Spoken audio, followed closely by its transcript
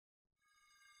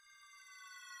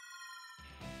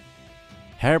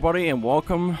Hey everybody, and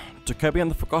welcome to Kirby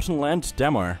and the Forgotten Land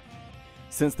demo.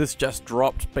 Since this just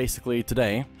dropped basically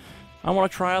today, I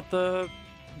want to try out the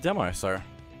demo, so...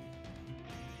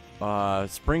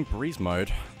 Spring Breeze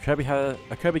mode. Kirby has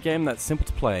a Kirby game that's simple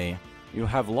to play. You'll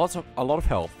have a lot of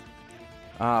health.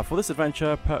 For this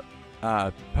adventure,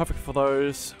 perfect for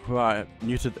those who are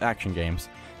new to action games.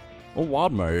 Or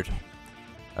Wild mode.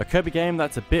 A Kirby game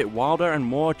that's a bit wilder and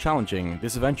more challenging.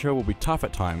 This adventure will be tough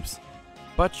at times,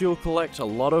 but you'll collect a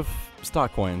lot of star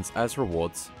coins as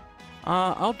rewards.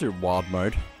 I'll do Wild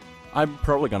mode. I'm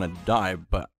probably gonna die,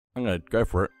 but I'm gonna go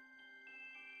for it.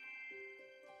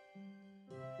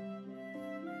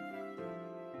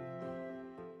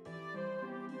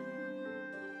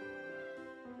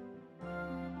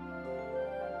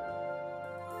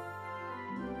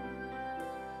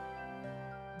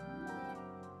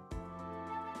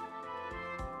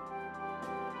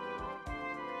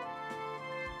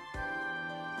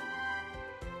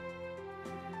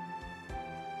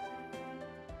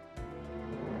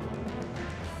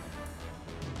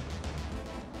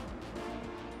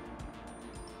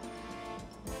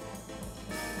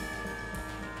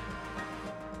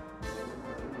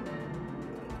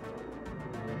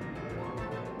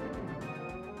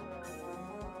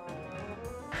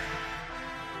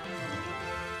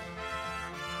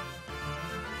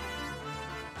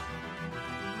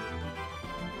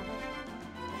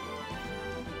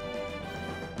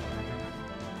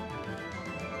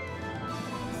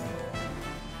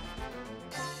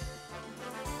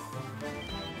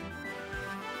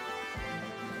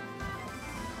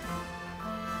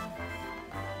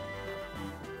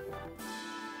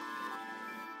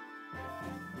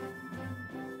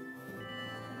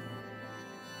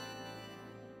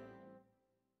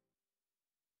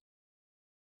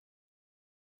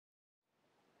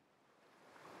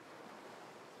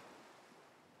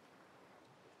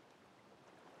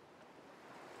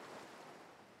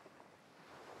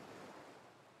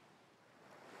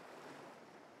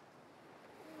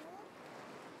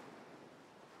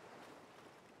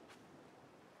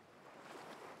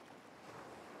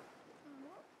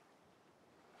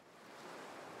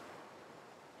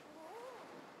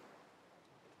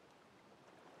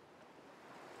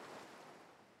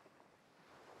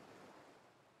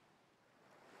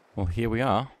 Well, here we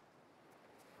are.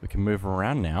 We can move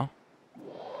around now.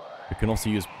 We can also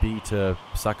use B to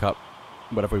suck up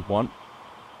whatever we want.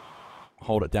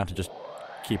 Hold it down to just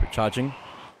keep it charging.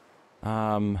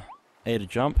 A to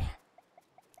jump.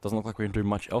 Doesn't look like we can do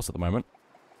much else at the moment.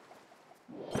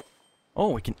 Oh,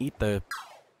 we can eat the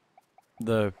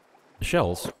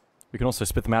shells. We can also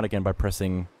spit them out again by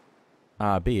pressing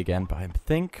B again, but I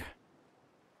think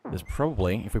there's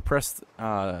probably, if we press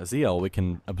ZL, we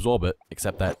can absorb it,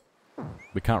 except that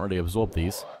we can't really absorb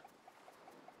these.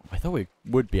 I thought we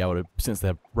would be able to, since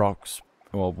they're rocks.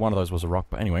 Well, one of those was a rock,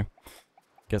 but anyway.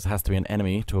 Guess it has to be an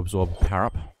enemy to absorb a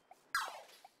power-up.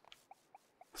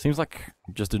 Seems like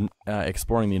just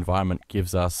exploring the environment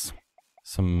gives us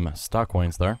some star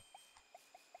coins, though,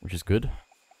 which is good.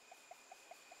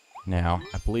 Now,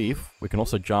 I believe we can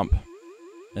also jump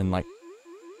and, like,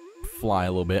 fly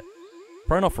a little bit.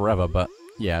 Probably not forever, but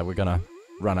yeah, we're gonna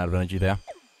run out of energy there.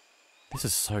 This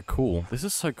is so cool. This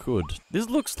is so good. This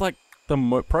looks like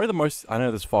probably the most, I know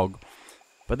there's fog,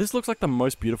 but this looks like the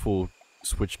most beautiful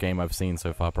Switch game I've seen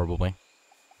so far, probably.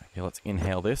 Okay, let's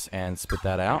inhale this and spit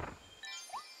that out.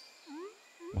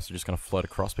 I'm also just gonna float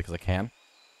across because I can.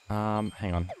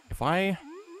 Hang on. If I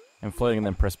am floating and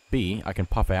then press B, I can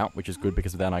puff out, which is good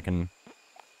because then I can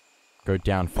go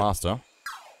down faster.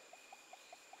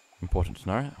 Important to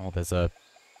know. Oh, there's a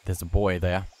boy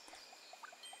there.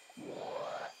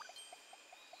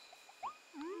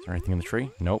 Is there anything in the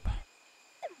tree? Nope.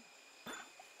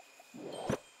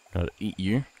 Gotta eat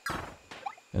you. And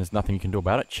there's nothing you can do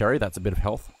about it. Cherry, that's a bit of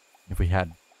health if we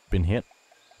had been hit,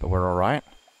 but we're alright.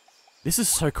 This is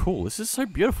so cool. This is so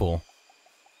beautiful.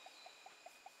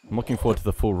 I'm looking forward to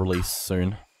the full release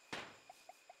soon.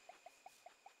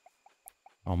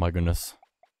 Oh my goodness.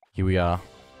 Here we are.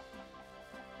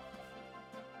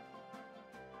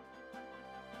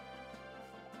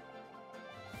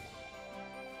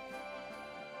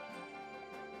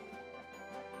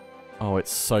 Oh,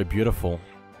 it's so beautiful.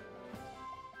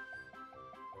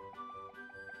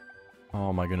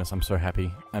 Oh my goodness, I'm so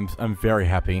happy. I'm very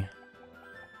happy.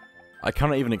 I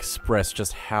can't even express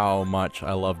just how much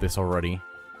I love this already.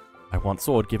 I want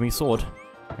sword, give me sword.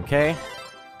 Okay.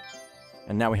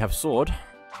 And now we have sword,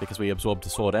 because we absorbed the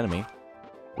sword enemy.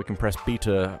 We can press B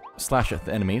to slash at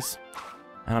the enemies.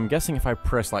 And I'm guessing if I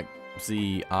press like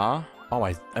ZR... Oh,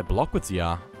 I block with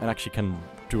ZR and actually can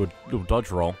do a little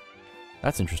dodge roll.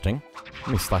 That's interesting. Let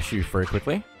me slash you very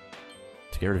quickly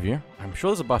to get rid of you. I'm sure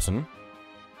there's a button.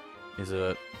 Is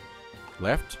it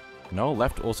left? No,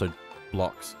 left also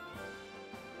blocks.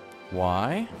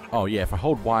 Y? Oh yeah, if I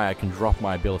hold Y I can drop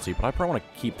my ability, but I probably want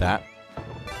to keep that.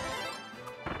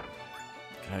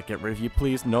 Can I get rid of you,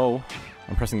 please? No.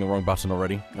 I'm pressing the wrong button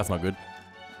already. That's not good.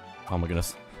 Oh my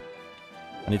goodness.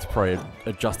 I need to probably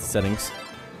adjust the settings.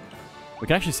 We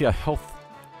can actually see our health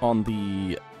on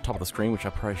the top of the screen, which I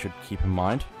probably should keep in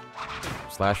mind.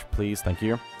 Slash, please, thank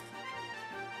you.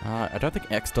 I don't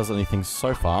think X does anything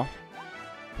so far.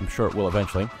 I'm sure it will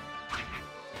eventually.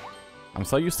 I'm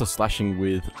so used to slashing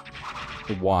with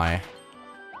the Y.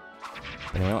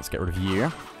 Anyway, let's get rid of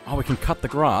you. Oh, we can cut the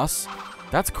grass.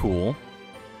 That's cool.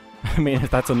 I mean,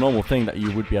 that's a normal thing that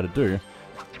you would be able to do.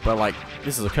 But, like,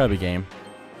 this is a Kirby game.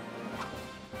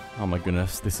 Oh my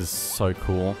goodness, this is so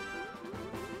cool.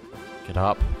 Get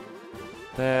up.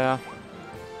 There.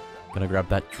 Gonna grab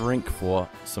that drink for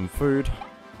some food.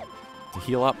 To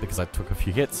heal up, because I took a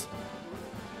few hits.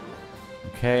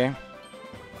 Okay.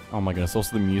 Oh my goodness,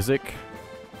 also the music.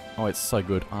 Oh, it's so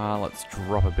good. Let's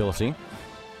drop ability.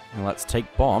 And let's take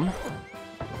bomb.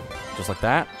 Just like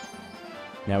that.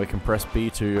 Now we can press B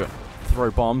to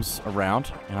throw bombs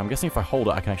around. And I'm guessing if I hold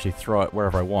it, I can actually throw it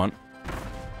wherever I want.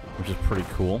 Which is pretty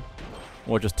cool.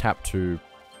 Or just tap to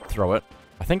throw it.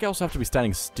 I think you also have to be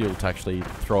standing still to actually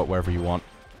throw it wherever you want.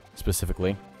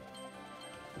 Specifically.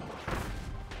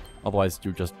 Otherwise,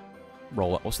 you just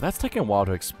roll it. Also, that's taking a while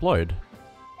to explode.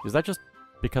 Is that just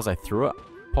because I threw it?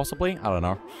 Possibly? I don't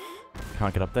know.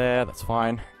 Can't get up there. That's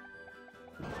fine.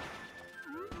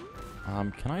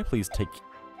 Can I please take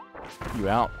you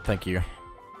out? Thank you.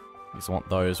 I just want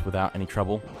those without any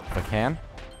trouble, if I can.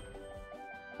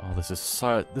 Oh, this is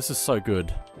so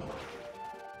good.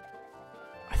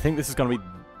 I think this is going to be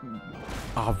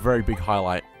a very big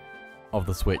highlight of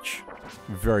the Switch.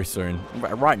 Very soon.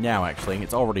 Right now, actually.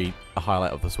 It's already a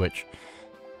highlight of the Switch.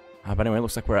 But anyway, it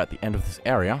looks like we're at the end of this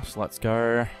area. So let's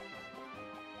go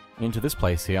into this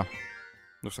place here.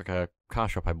 Looks like a car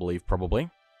shop, I believe, probably.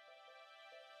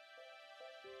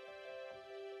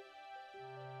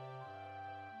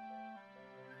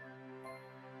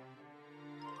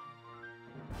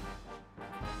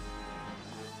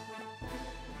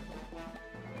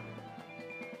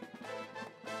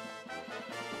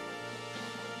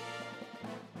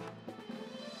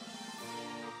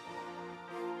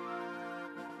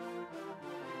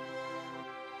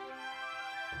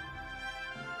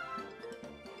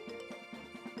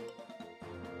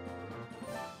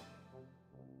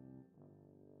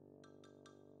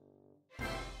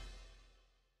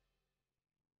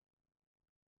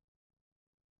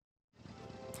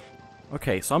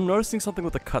 Okay, so I'm noticing something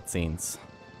with the cutscenes.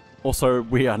 Also,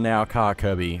 we are now Car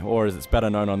Kirby, or as it's better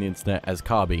known on the internet as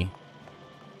Kirby.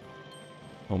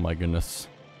 Oh my goodness.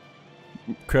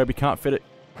 Kirby can't fit it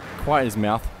quite in his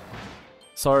mouth.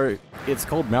 So, it's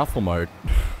called mouthful mode.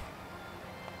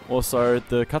 Also,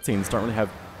 the cutscenes don't really have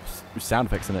sound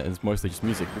effects in it, it's mostly just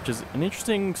music, which is an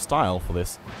interesting style for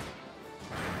this.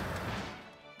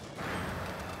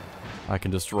 I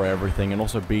can destroy everything, and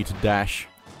also B to dash.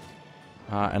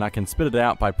 And I can spit it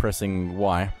out by pressing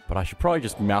Y, but I should probably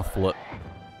just mouthful it.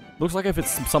 Looks like if it's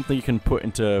something you can put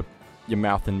into your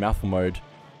mouth in mouthful mode,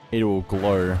 it will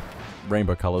glow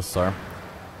rainbow colors, so...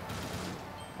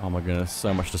 Oh my goodness,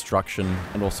 so much destruction,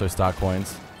 and also star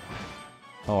coins.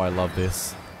 Oh, I love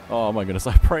this. Oh my goodness,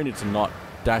 I probably need to not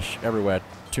dash everywhere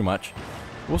too much.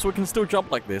 Also, we can still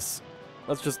jump like this.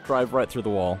 Let's just drive right through the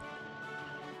wall.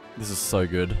 This is so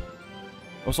good.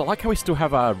 Also, I like how we still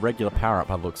have our regular power-up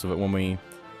by the looks of it when we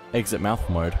exit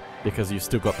mouthful mode, because you've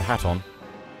still got the hat on.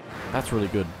 That's really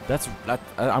good.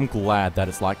 I'm glad that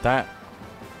it's like that.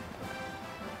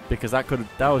 Because that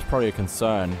was probably a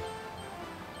concern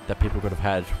that people could have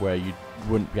had, where you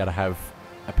wouldn't be able to have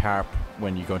a power-up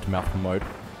when you go into mouthful mode.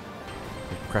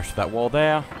 Crash through that wall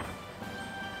there.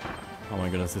 Oh my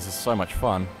goodness, this is so much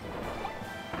fun.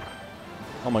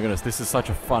 Oh my goodness, this is such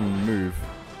a fun move.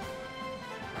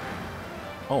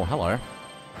 Oh, hello.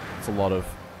 It's a lot of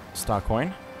star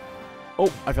coin.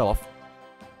 Oh, I fell off.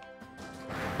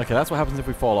 Okay, that's what happens if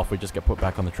we fall off. We just get put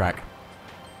back on the track.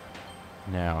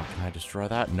 Now, can I destroy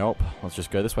that? Nope. Let's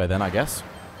just go this way then, I guess.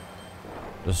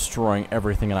 Destroying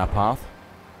everything in our path.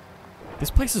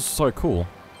 This place is so cool.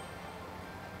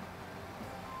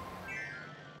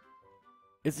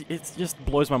 It just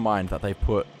blows my mind that they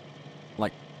put,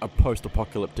 like, a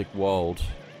post-apocalyptic world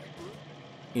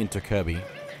into Kirby.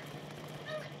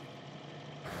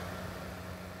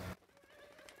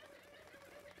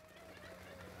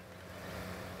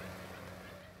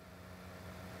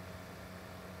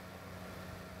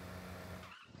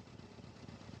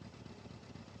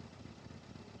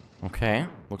 Okay,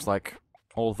 looks like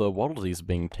all the Waddle Dees are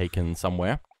being taken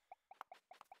somewhere.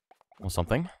 Or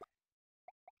something.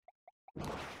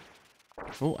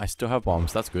 Oh, I still have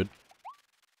bombs, that's good.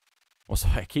 Also,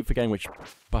 I keep forgetting which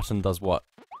button does what.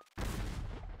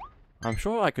 I'm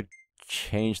sure I could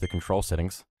change the control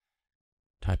settings.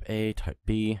 Type A, type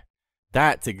B.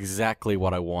 That's exactly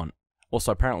what I want.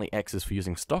 Also, apparently X is for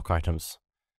using stock items.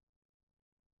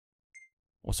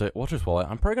 Also, auto swallow.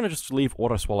 I'm probably going to just leave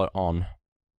auto swallow on.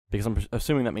 Because I'm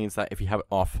assuming that means that if you have it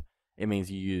off, it means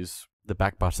you use the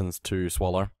back buttons to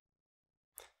swallow.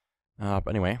 But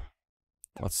anyway,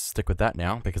 let's stick with that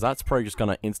now, because that's probably just going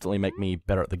to instantly make me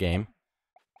better at the game.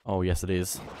 Oh, yes it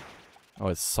is. Oh,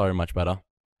 it's so much better.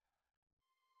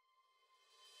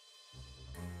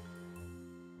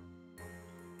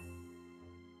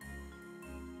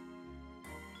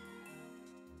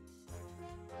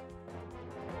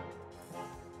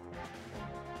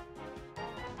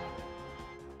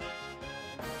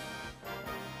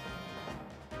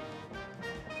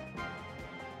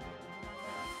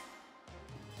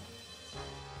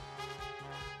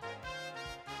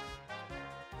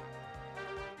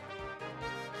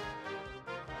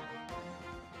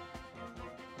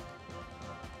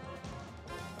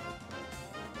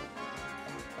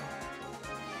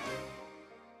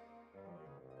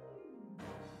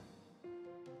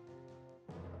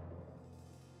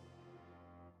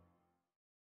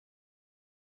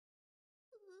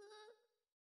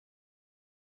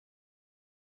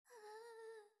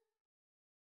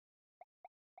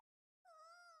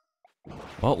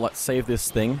 Well, let's save this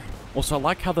thing. Also, I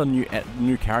like how the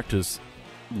new characters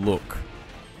look.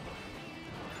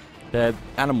 They're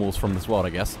animals from this world,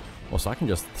 I guess. Also, I can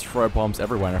just throw bombs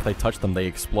everywhere, and if they touch them, they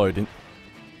explode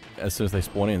as soon as they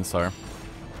spawn in, so...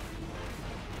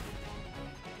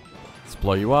 Let's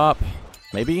blow you up.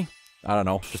 Maybe? I don't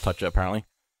know. Just touch it, apparently.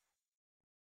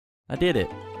 I did it.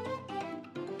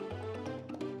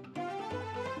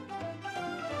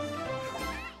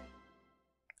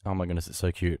 Oh my goodness, it's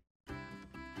so cute.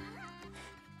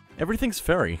 Everything's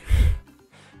furry.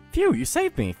 Phew, you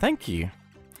saved me, thank you.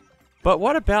 But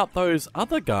what about those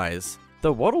other guys?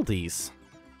 The Waddle Dees?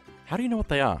 How do you know what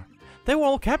they are? They were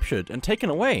all captured and taken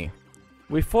away.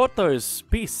 We fought those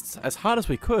beasts as hard as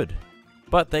we could,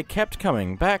 but they kept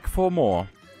coming back for more.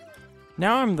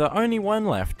 Now I'm the only one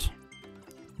left.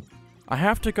 I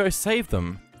have to go save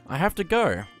them. I have to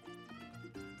go.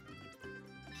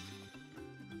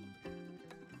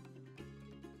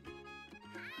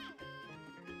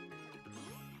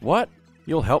 What?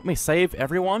 You'll help me save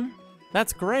everyone?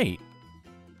 That's great.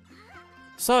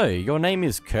 So, your name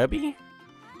is Kirby?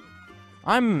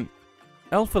 I'm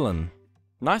Elfilin.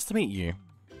 Nice to meet you.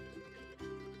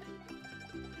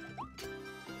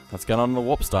 Let's get on the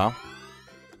Warp Star.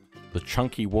 The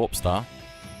chunky Warp Star.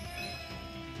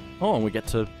 Oh, and we get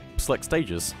to select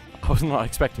stages. I was not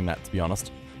expecting that, to be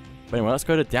honest. But anyway, let's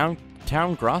go to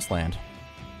Downtown Grassland.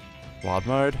 Wild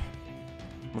mode.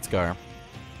 Let's go.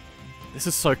 This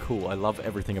is so cool. I love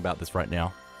everything about this right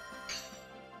now.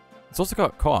 It's also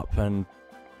got co-op, and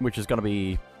which is going to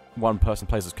be one person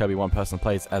plays as Kirby, one person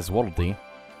plays as Waddle Dee,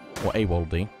 or a Waddle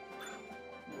Dee,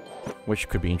 which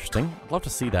could be interesting. I'd love to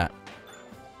see that.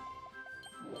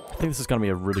 I think this is going to be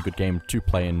a really good game to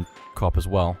play in co-op as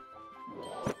well.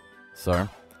 So,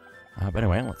 but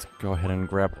anyway, let's go ahead and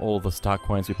grab all the star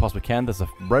coins we possibly can. There's a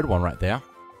red one right there.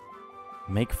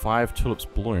 Make 5 tulips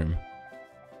bloom.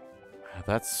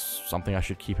 That's something I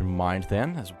should keep in mind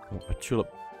then. There's a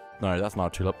tulip. No, that's not a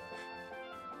tulip.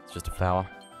 It's just a flower.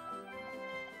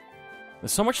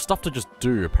 There's so much stuff to just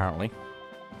do, apparently.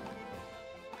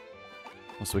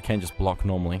 Also, we can just block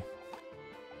normally.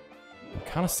 I'm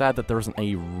kind of sad that there isn't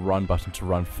a run button to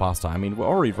run faster. I mean, we're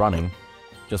already running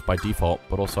just by default,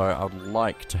 but also I would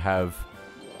like to have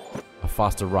a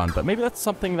faster run. But maybe that's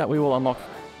something that we will unlock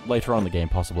later on in the game,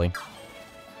 possibly.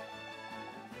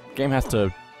 Game has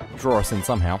to draw us in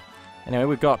somehow. Anyway,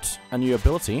 we've got a new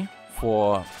ability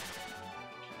for...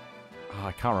 Oh,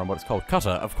 I can't remember what it's called.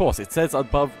 Cutter, of course. It says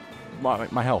above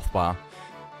my health bar.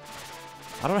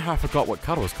 I don't know how I forgot what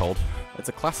Cutter was called. It's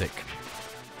a classic.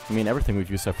 I mean, everything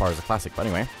we've used so far is a classic. But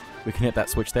anyway, we can hit that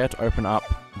switch there to open up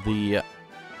the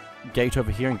gate over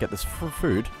here and get this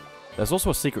food. There's also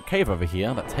a secret cave over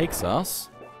here that takes us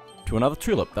to another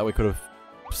tulip that we could have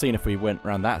seen if we went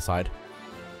around that side.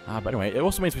 But anyway, it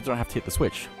also means we don't have to hit the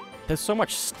switch. There's so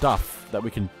much stuff that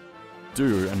we can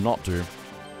do and not do.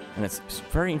 And it's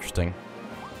very interesting.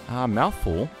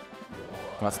 Mouthful.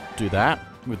 Let's do that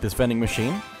with this vending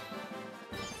machine.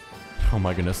 Oh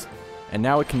my goodness. And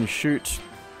now we can shoot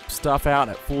stuff out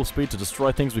at full speed to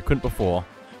destroy things we couldn't before.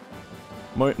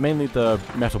 Mainly the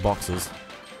metal boxes.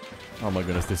 Oh my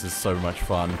goodness, this is so much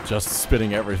fun. Just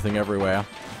spitting everything everywhere.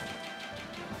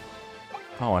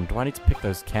 Oh, and do I need to pick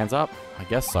those cans up? I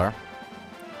guess so.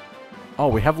 Oh,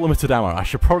 we have limited ammo. I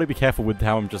should probably be careful with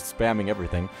how I'm just spamming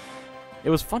everything. It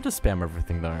was fun to spam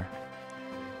everything, though.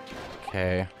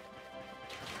 Okay.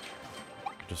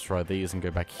 Destroy these and go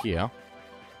back here.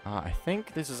 I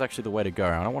think this is actually the way to go.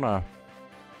 I don't want to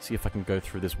see if I can go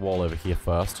through this wall over here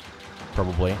first.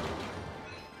 Probably.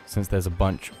 Since there's a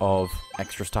bunch of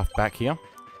extra stuff back here.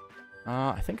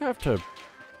 I think I have to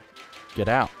get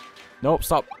out. Nope,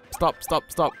 stop. Stop, stop,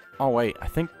 stop. Oh, wait. I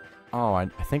think... Oh, I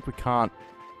think we can't...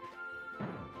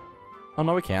 Oh,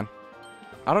 no, we can.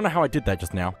 I don't know how I did that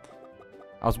just now.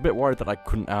 I was a bit worried that I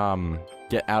couldn't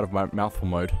get out of my mouthful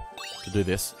mode to do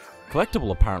this.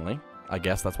 Collectible, apparently. I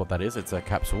guess that's what that is. It's a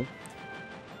capsule.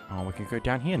 Oh, we can go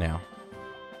down here now.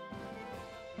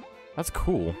 That's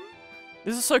cool.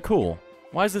 This is so cool.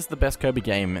 Why is this the best Kirby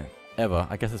game ever?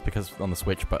 I guess it's because it's on the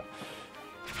Switch, but...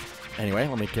 Anyway,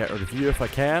 let me get rid of you if I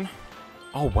can.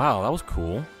 Oh, wow, that was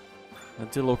cool. I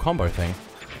did a little combo thing.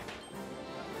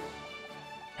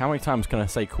 How many times can I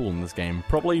say cool in this game?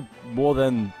 Probably more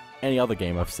than any other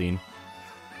game I've seen.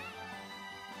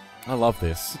 I love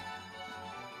this.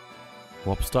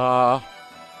 Warp Star.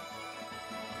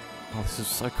 Oh, this is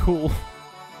so cool.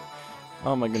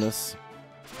 Oh my goodness.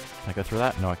 Can I go through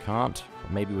that? No, I can't.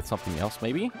 But maybe with something else,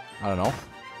 maybe? I don't know.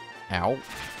 Ow.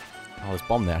 Oh, there's a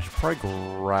bomb there. I should probably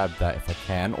grab that if I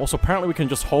can. Also, apparently we can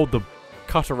just hold the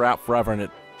cutter out forever and it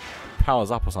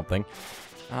powers up or something.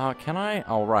 Can I?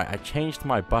 Oh, right. I changed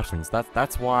my buttons.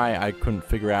 That's why I couldn't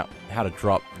figure out how to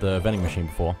drop the vending machine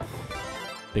before.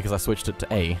 Because I switched it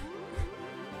to A.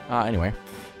 Anyway.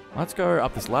 Let's go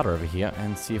up this ladder over here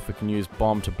and see if we can use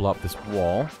bomb to blow up this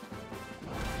wall.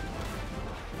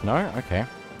 No? Okay.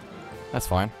 That's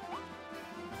fine.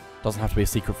 Doesn't have to be a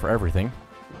secret for everything.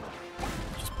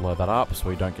 Just blow that up so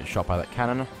we don't get shot by that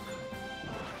cannon.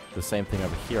 The same thing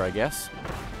over here, I guess.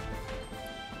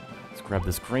 Let's grab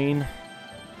this green.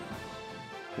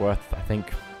 Worth, I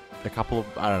think, a couple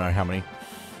of... I don't know how many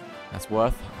that's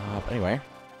worth. But anyway.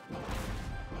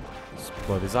 Let's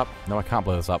blow this up. No, I can't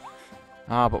blow this up.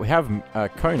 But we have a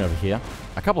cone over here.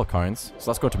 A couple of cones.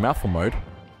 So let's go to mouthful mode.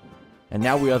 And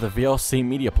now we are the VLC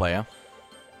media player.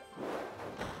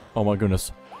 Oh my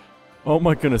goodness. Oh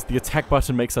my goodness. The attack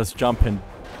button makes us jump and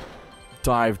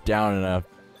dive down in a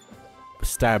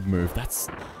stab move. That's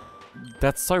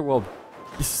so well...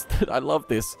 I love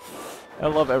this. I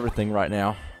love everything right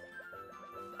now.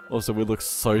 Also, we look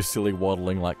so silly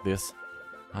waddling like this.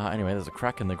 Anyway, there's a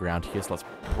crack in the ground here, so let's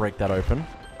break that open.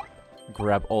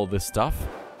 Grab all this stuff.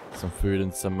 Some food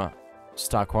and some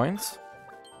star coins.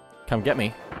 Come get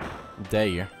me. Dare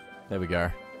you. There we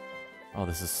go. Oh,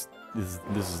 this is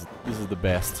the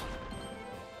best.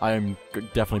 I am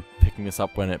definitely picking this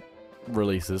up when it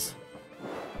releases.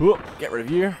 Whoop, get rid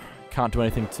of you. Can't do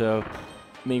anything to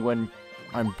me when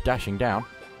I'm dashing down.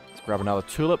 Let's grab another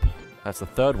tulip. That's the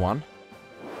third one.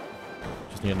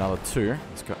 Just need another two.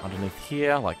 Let's go underneath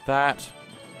here like that.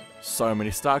 So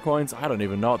many star coins. I don't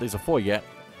even know what these are for yet.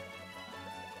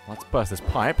 Let's burst this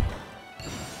pipe.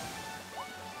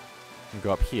 And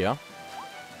go up here.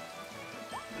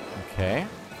 Okay.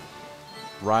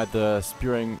 Ride the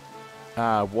spewing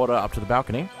water up to the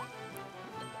balcony.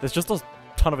 There's just a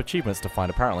ton of achievements to find,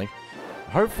 apparently.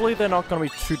 Hopefully they're not going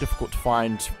to be too difficult to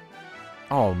find.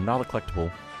 Oh, another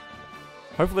collectible.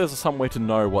 Hopefully there's some way to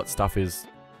know what stuff is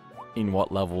in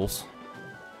what levels.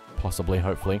 Possibly,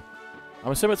 hopefully.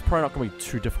 I'm assuming it's probably not going to be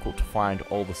too difficult to find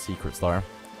all the secrets, though.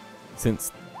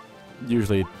 Since,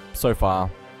 usually, so far,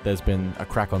 there's been a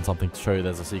crack on something to show you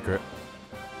there's a secret.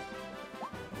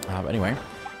 But anyway,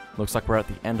 looks like we're at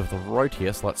the end of the road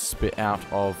here, so let's spit out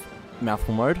of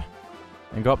mouthful mode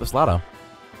and go up this ladder.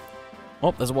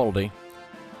 Oh, there's a Waddle Dee.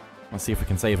 Let's see if we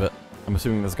can save it. I'm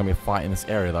assuming there's going to be a fight in this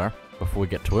area, though, before we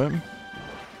get to it.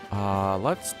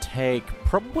 Let's take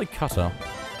probably Cutter.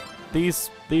 These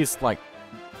like,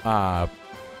 I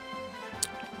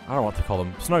don't know what to call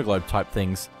them, snow globe type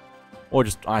things, or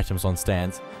just items on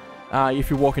stands. If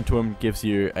you walk into them, gives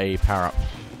you a power up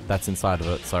that's inside of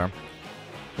it, so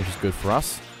which is good for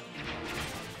us.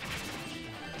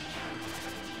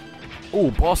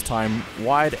 Ooh, boss time,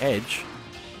 wide edge.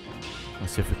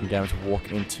 Let's see if we can get him to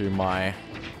walk into my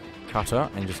Cutter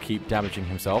and just keep damaging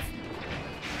himself.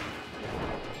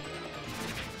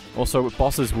 Also,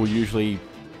 bosses will usually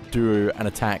do an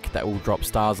attack that will drop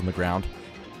stars on the ground.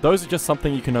 Those are just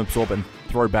something you can absorb and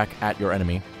throw back at your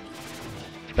enemy.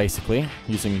 Basically,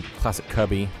 using classic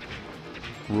Kirby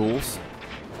rules.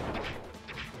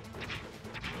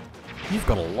 You've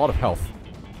got a lot of health.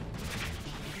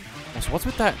 So what's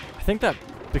with that? I think that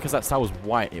because that star was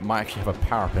white, it might actually have a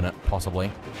power-up in it,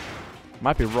 possibly.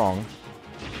 Might be wrong.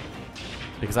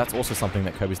 Because that's also something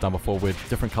that Kirby's done before with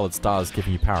different colored stars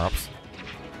giving you power-ups.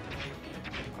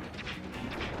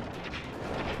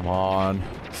 Come on.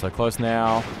 So close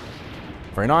now.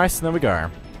 Very nice, and there we go.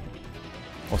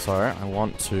 Also, I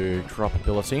want to drop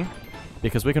ability,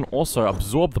 because we can also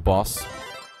absorb the boss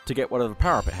to get whatever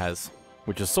power-up it has,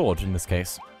 which is sword in this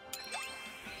case.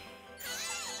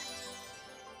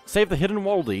 Save the hidden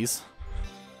Waldies.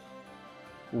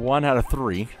 1 out of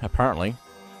 3, apparently.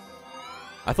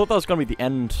 I thought that was going to be the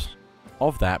end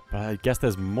of that, but I guess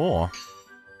there's more.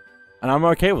 And I'm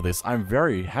okay with this. I'm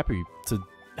very happy to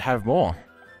have more.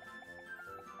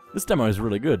 This demo is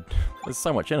really good. There's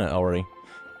so much in it already.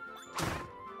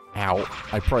 Ow.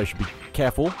 I probably should be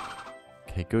careful.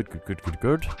 Okay, good.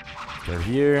 Go over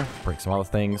here, break some other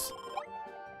things.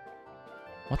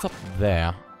 What's up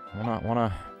there? I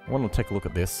wanna take a look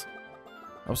at this.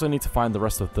 I also need to find the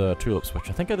rest of the tulips, which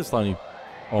I think are this only...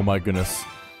 Oh my goodness.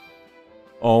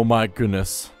 Oh my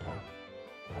goodness.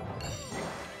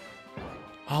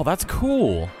 Oh, that's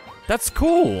cool. That's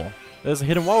cool. There's a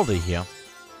hidden Waldie here.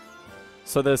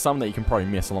 So there's some that you can probably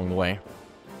miss along the way.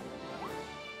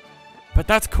 But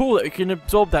that's cool that you can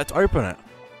absorb that to open it.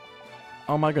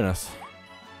 Oh my goodness.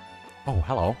 Oh,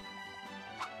 hello.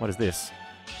 What is this?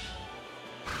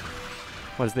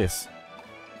 What is this?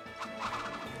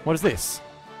 What is this?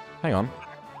 Hang on.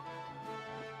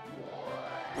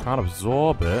 Can't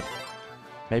absorb it.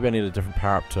 Maybe I need a different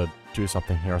power-up to do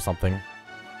something here or something.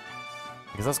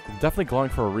 Because that's definitely glowing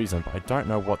for a reason, but I don't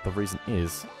know what the reason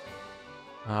is.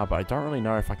 But I don't really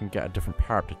know if I can get a different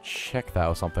power-up to check that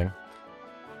or something.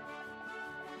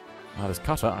 There's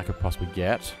Cutter I could possibly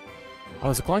get. Oh,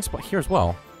 there's a glowing spot here as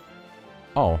well.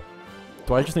 Oh.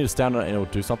 Do I just need to stand on it and it'll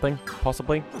do something?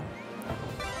 Possibly?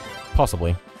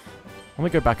 Possibly. Let me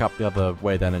go back up the other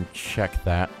way then and check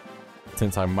that.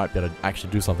 Since I might be able to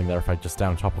actually do something there if I just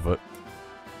stand on top of it.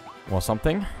 Or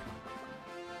something.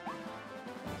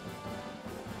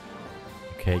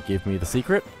 Okay, give me the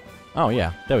secret. Oh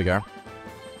yeah, there we go.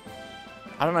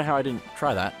 I don't know how I didn't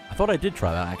try that. I thought I did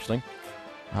try that actually.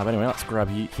 But anyway, let's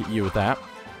grab you, hit you with that.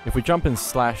 If we jump and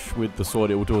slash with the sword,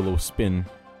 it will do a little spin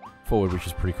forward, which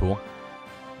is pretty cool.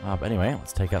 But anyway,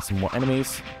 let's take out some more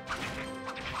enemies.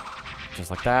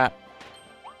 Just like that.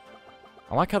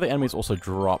 I like how the enemies also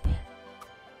drop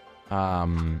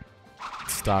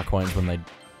star coins when they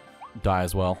die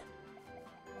as well.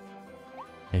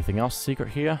 Anything else secret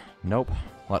here? Nope.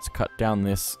 Let's cut down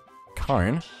this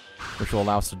cone, which will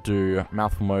allow us to do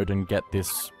mouthful mode and get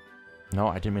this... No,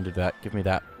 I didn't mean to do that. Give me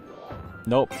that.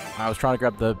 Nope. I was trying to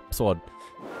grab the sword.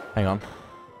 Hang on.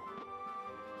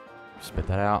 Spit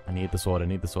that out. I need the sword. I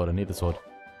need the sword. I need the sword.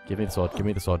 Give me the sword. Give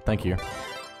me the sword. Thank you.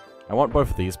 I want both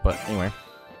of these, but anyway.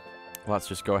 Let's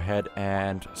just go ahead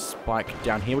and spike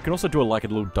down here. We can also do like a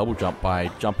little double jump by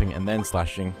jumping and then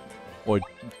slashing. Or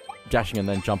dashing and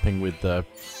then jumping with the...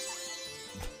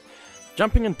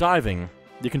 Jumping and diving.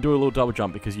 You can do a little double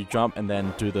jump because you jump and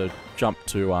then do the jump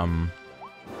to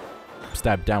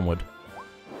stab downward.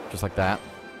 Just like that.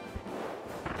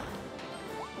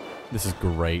 This is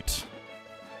great.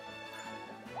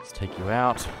 Let's take you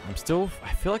out.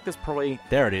 I feel like there's probably...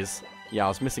 There it is. Yeah, I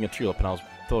was missing a tulip and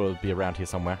thought it would be around here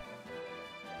somewhere.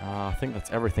 I think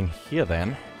that's everything here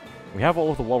then. We have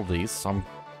all of the Waldies, so I'm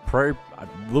a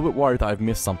little bit worried that I've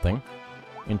missed something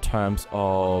in terms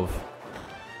of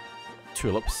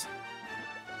tulips.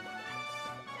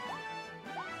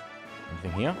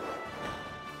 Anything here?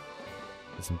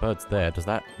 There's some birds there. Does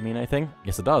that mean anything?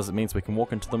 Yes, it does. It means we can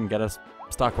walk into them and get a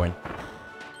star coin.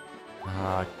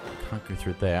 Can't go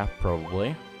through there,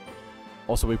 probably.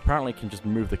 Also, we apparently can just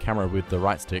move the camera with the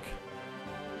right stick.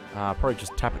 Probably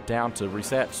just tap it down to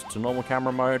reset to normal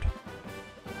camera mode.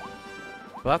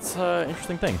 But that's an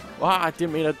interesting thing. I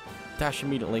didn't mean to dash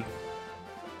immediately.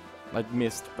 I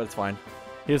missed, but it's fine.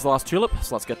 Here's the last tulip,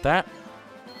 so let's get that.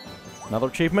 Another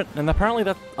achievement, and apparently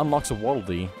that unlocks a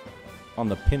Waldie on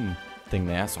the pin thing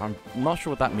there, so I'm not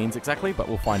sure what that means exactly, but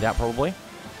we'll find out probably.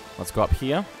 Let's go up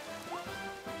here.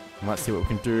 And let's see what we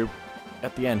can do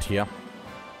at the end here.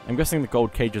 I'm guessing the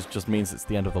gold cages just means it's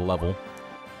the end of the level.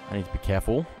 I need to be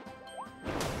careful.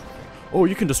 Oh,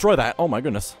 you can destroy that! Oh my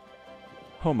goodness.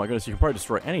 Oh my goodness, you can probably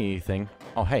destroy anything.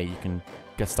 Oh hey, you can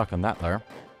get stuck on that though.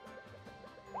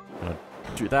 Gonna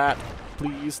do that,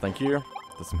 please, thank you.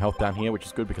 There's some health down here, which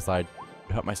is good because I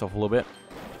hurt myself a little bit.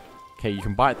 Okay, you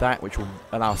can bite that, which will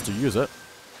allow us to use it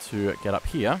to get up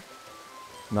here.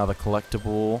 Another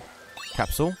collectible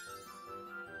capsule.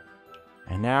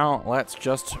 And now, let's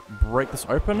just break this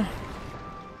open.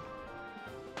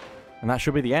 And that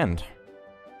should be the end.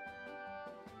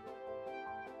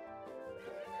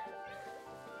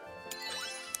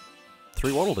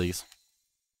 3 Waddle Dees.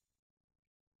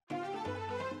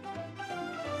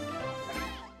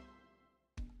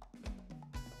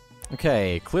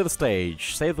 Okay, clear the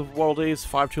stage. Save the Waddle Dees,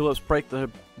 5 tulips, break the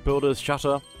builder's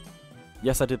shutter.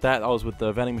 Yes, I did that. I was with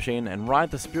the vending machine. And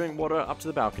ride the spewing water up to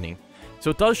the balcony.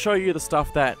 So it does show you the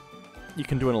stuff that you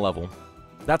can do in a level.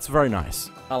 That's very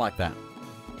nice. I like that.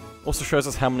 Also shows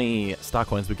us how many star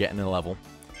coins we get in a level.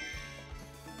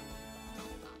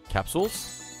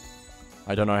 Capsules.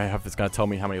 I don't know if it's going to tell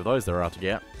me how many of those there are to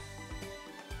get.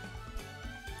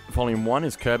 Volume 1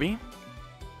 is Kirby.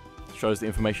 Shows the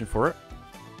information for it.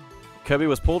 Kirby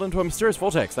was pulled into a mysterious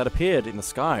vortex that appeared in the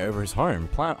sky over his home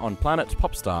on planet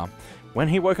Popstar. When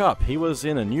he woke up, he was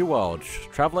in a new world,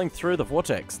 traveling through the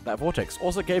vortex. That vortex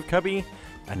also gave Kirby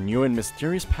a new and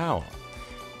mysterious power.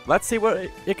 Let's see what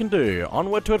it can do.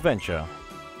 Onward to adventure.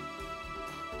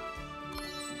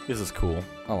 This is cool.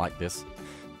 I like this.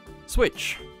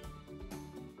 Switch.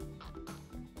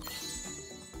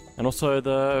 And also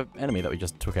the enemy that we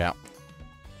just took out.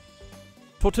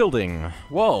 Tortilding.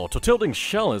 Whoa, Tortilding's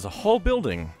shell is a whole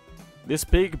building. This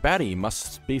big baddie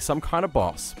must be some kind of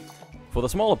boss. For the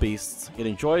smaller beasts, it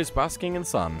enjoys basking in the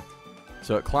sun.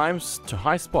 So it climbs to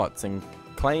high spots and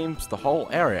claims the whole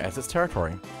area as its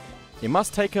territory. It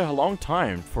must take a long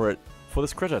time for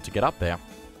this critter to get up there.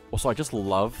 Also, I just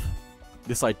love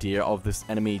this idea of this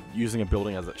enemy using a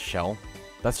building as its shell.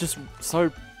 That's just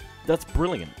so... that's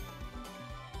brilliant.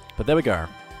 But there we go.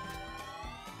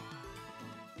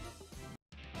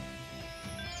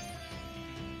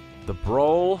 The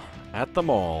Brawl at the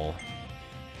Mall.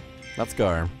 Let's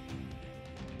go.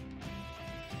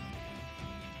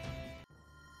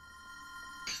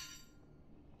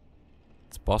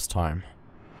 It's boss time.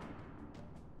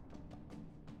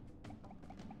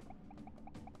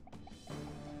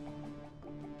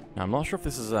 Now, I'm not sure if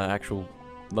this is an actual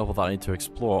level that I need to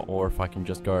explore or if I can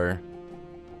just go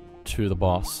to the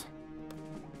boss.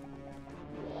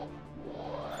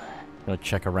 I'm gonna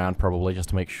check around probably just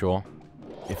to make sure.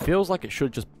 It feels like it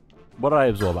should just... what did I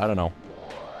absorb? I don't know.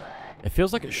 It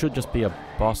feels like it should just be a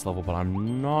boss level, but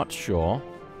I'm not sure.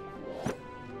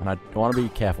 And I want to be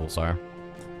careful, so...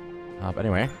 but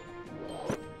anyway.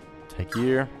 Take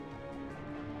you.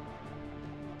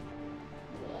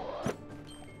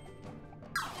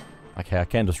 Okay, I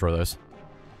can destroy those.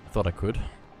 I thought I could.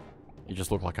 It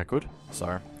just looked like I could,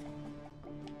 so...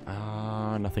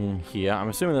 nothing here. I'm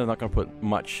assuming they're not going to put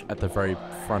much at the very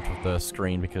front of the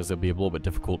screen because it'll be a little bit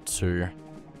difficult to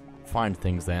find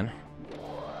things then.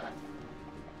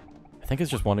 I think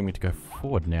it's just wanting me to go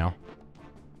forward now.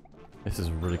 This is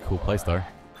a really cool place though.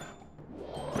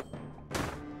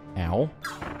 Ow.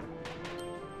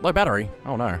 Low battery.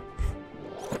 Oh no.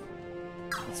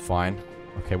 It's fine.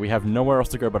 Okay, we have nowhere else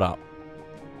to go but up.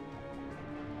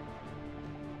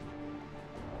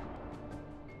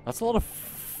 That's a lot of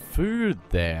food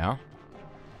there.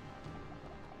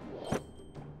 Is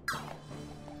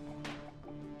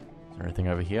there anything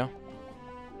over here?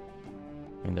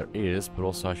 I mean, there is, but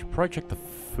also I should probably check the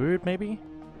food, maybe?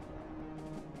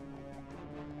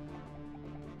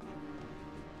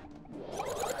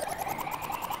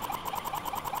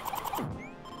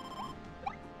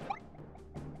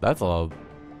 That's a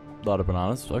lot of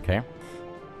bananas. Okay.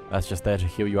 That's just there to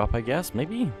heal you up, I guess.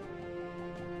 Maybe?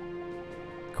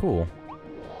 Cool.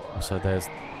 So there's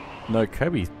no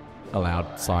Kirby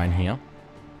allowed sign here.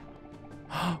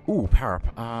 Ooh, power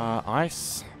up.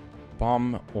 Ice,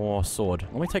 bomb, or sword.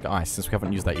 Let me take ice since we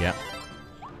haven't used that yet.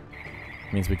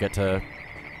 Means we get to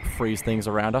freeze things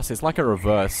around us. It's like a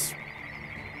reverse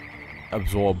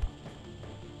absorb.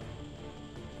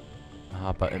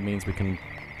 But it means we can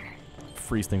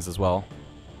freeze things as well.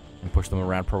 And push them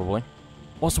around probably.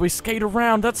 Also, we skate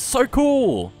around! That's so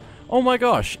cool! Oh my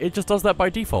gosh, it just does that by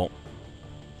default.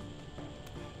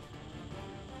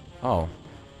 Oh.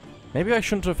 Maybe I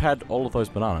shouldn't have had all of those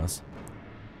bananas.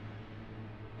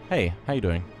 Hey, how you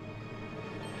doing?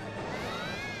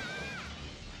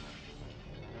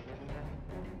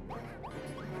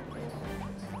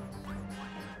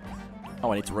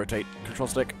 Oh, I need to rotate control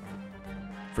stick.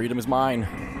 Freedom is mine.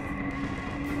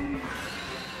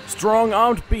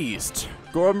 Strong-armed beast.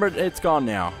 It's gone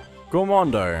now.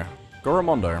 Goromondo.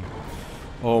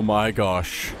 Oh my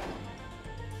gosh.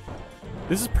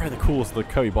 This is probably the coolest the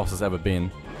Kirby boss has ever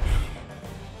been.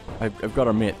 I've got to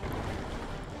admit.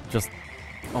 Just...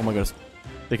 oh my goodness.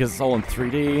 Because it's all in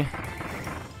 3D.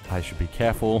 I should be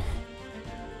careful.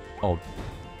 Oh.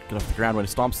 Get off the ground when it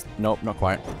stomps. Nope, not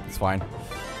quite. It's fine.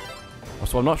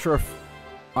 So I'm not sure if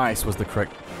ice was the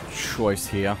correct choice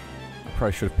here. I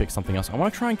probably should have picked something else. I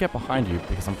want to try and get behind you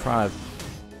because I'm trying to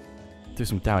do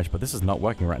some damage, but this is not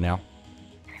working right now.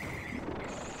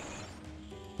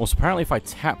 Also, apparently if I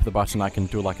tap the button, I can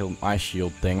do like an ice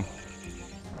shield thing.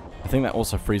 I think that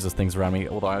also freezes things around me,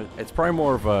 although it's probably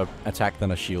more of a attack than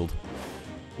a shield.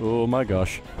 Oh my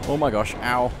gosh. Oh my gosh.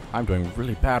 Ow. I'm doing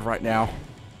really bad right now.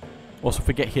 Also, if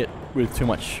we get hit with too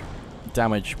much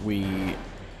damage, we...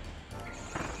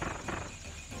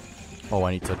 Oh,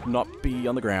 I need to not be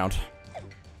on the ground.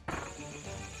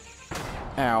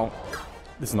 Ow.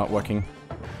 This is not working.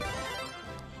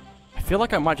 I feel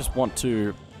like I might just want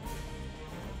to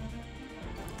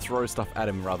throw stuff at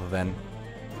him rather than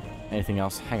anything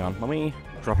else. Hang on, let me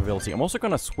drop ability. I'm also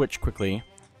going to switch quickly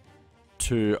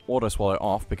to auto swallow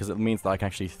off because it means that I can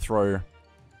actually throw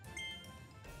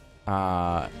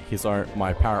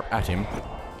my power up at him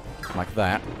like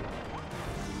that.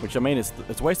 Which I mean, it's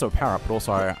a waste of a power up, but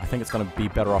also I think it's going to be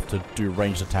better off to do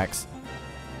ranged attacks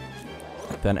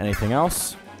than anything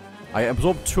else. I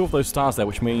absorbed 2 of those stars there,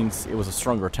 which means it was a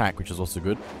stronger attack, which is also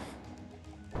good.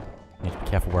 Need to be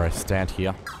careful where I stand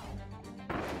here.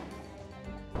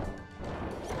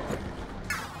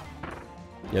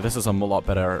 Yeah, this is a lot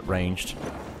better at ranged.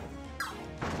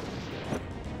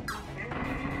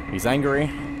 He's angry.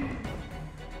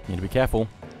 Need to be careful.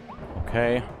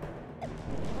 Okay.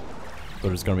 Thought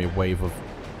it was going to be a wave of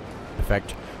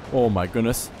effect. Oh my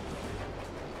goodness.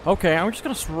 Okay, I'm just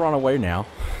going to run away now.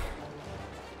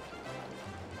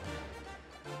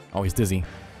 Oh, he's dizzy.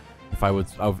 If I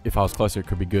was closer, it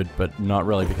could be good, but not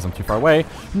really because I'm too far away.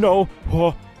 No.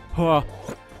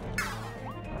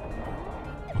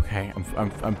 Okay,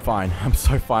 I'm fine. I'm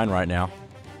so fine right now.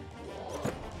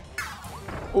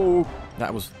 Oh,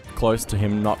 that was close to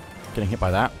him not getting hit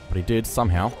by that, but he did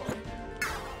somehow.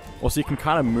 Also, you can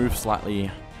kind of move slightly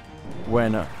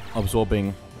when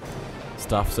absorbing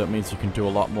stuff, so it means you can do a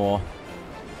lot more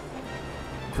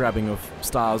grabbing of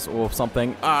stars or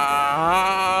something.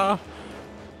 Ah!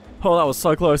 Oh, that was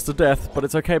so close to death, but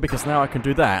it's okay because now I can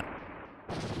do that.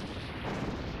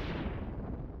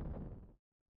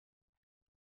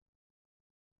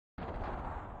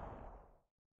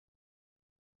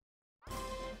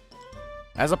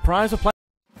 As a prize of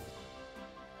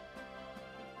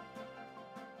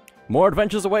more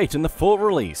adventures await in the full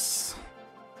release.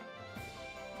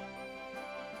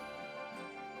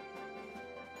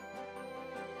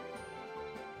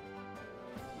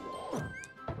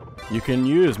 You can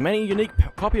use many unique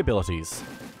copy abilities.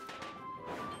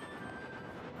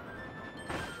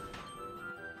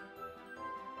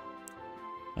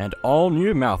 And all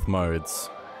new mouth modes.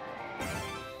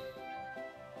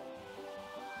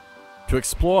 To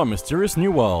explore a mysterious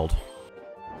new world.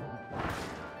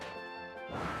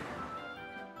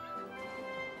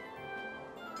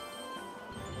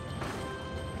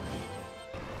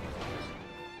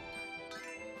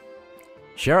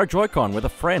 Share a Joy-Con with a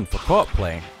friend for co-op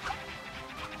play.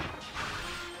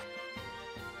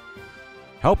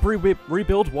 Help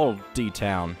rebuild Waldy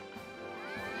Town.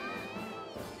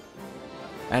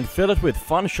 And fill it with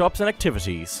fun shops and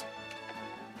activities.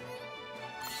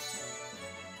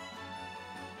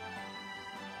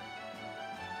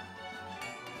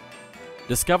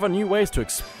 Discover new ways to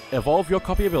evolve your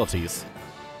copy abilities.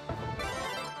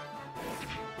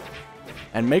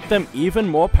 And make them even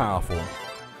more powerful.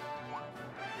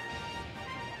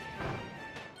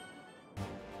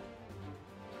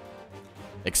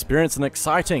 Experience an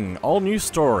exciting, all-new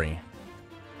story.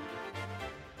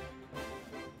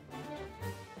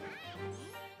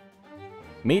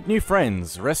 Meet new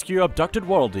friends, rescue abducted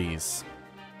worldies.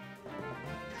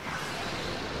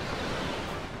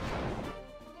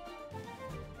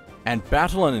 And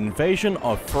battle an invasion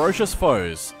of ferocious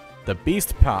foes, the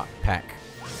Beast Pack.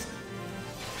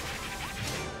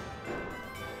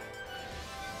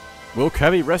 Will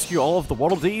Kirby rescue all of the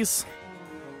worldies?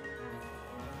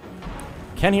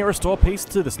 Can he restore peace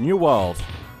to this new world?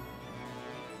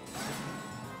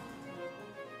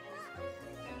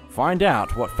 Find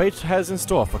out what fate has in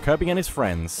store for Kirby and his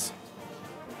friends.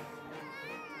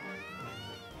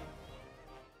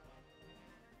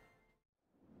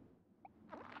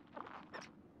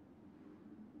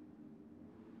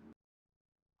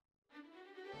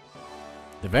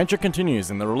 The adventure continues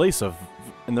in the release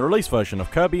version of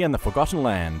Kirby and the Forgotten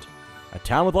Land. A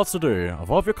town with lots to do,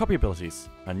 evolve your copy abilities,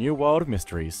 a new world of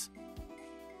mysteries.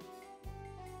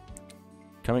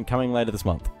 Coming later this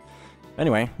month.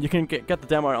 Anyway, you can get the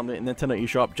demo on the Nintendo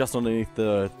eShop just underneath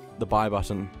the buy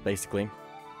button, basically.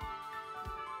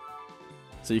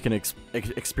 So you can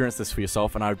experience this for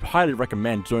yourself, and I would highly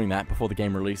recommend doing that before the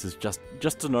game releases, just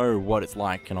to know what it's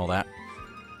like and all that.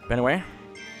 But anyway,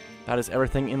 that is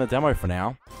everything in the demo for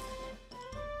now.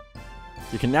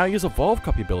 You can now use evolved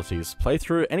copy abilities, play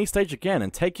through any stage again,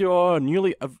 and take your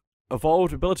newly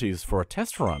evolved abilities for a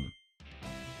test run.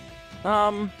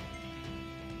 I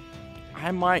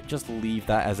might just leave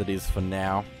that as it is for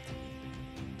now.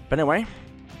 But anyway,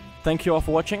 thank you all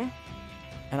for watching,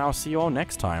 and I'll see you all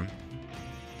next time.